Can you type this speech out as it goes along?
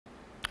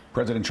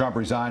President Trump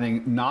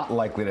resigning, not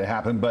likely to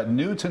happen, but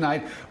new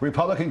tonight,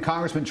 Republican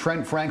Congressman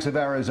Trent Franks of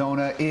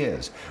Arizona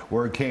is.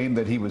 Word came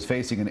that he was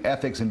facing an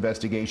ethics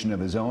investigation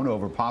of his own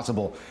over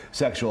possible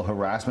sexual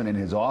harassment in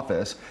his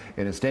office.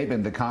 In a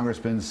statement, the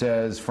congressman's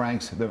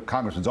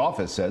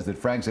office says that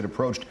Franks had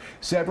approached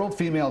several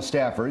female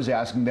staffers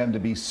asking them to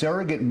be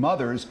surrogate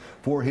mothers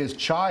for his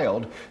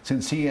child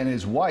since he and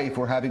his wife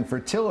were having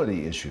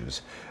fertility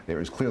issues. There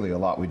is clearly a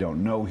lot we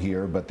don't know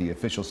here, but the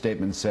official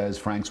statement says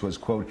Franks was,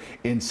 quote,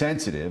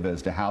 insensitive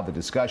as to how the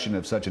discussion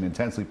of such an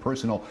intensely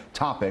personal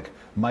topic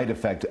might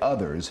affect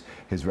others.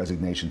 His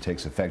resignation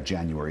takes effect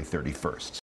January 31st.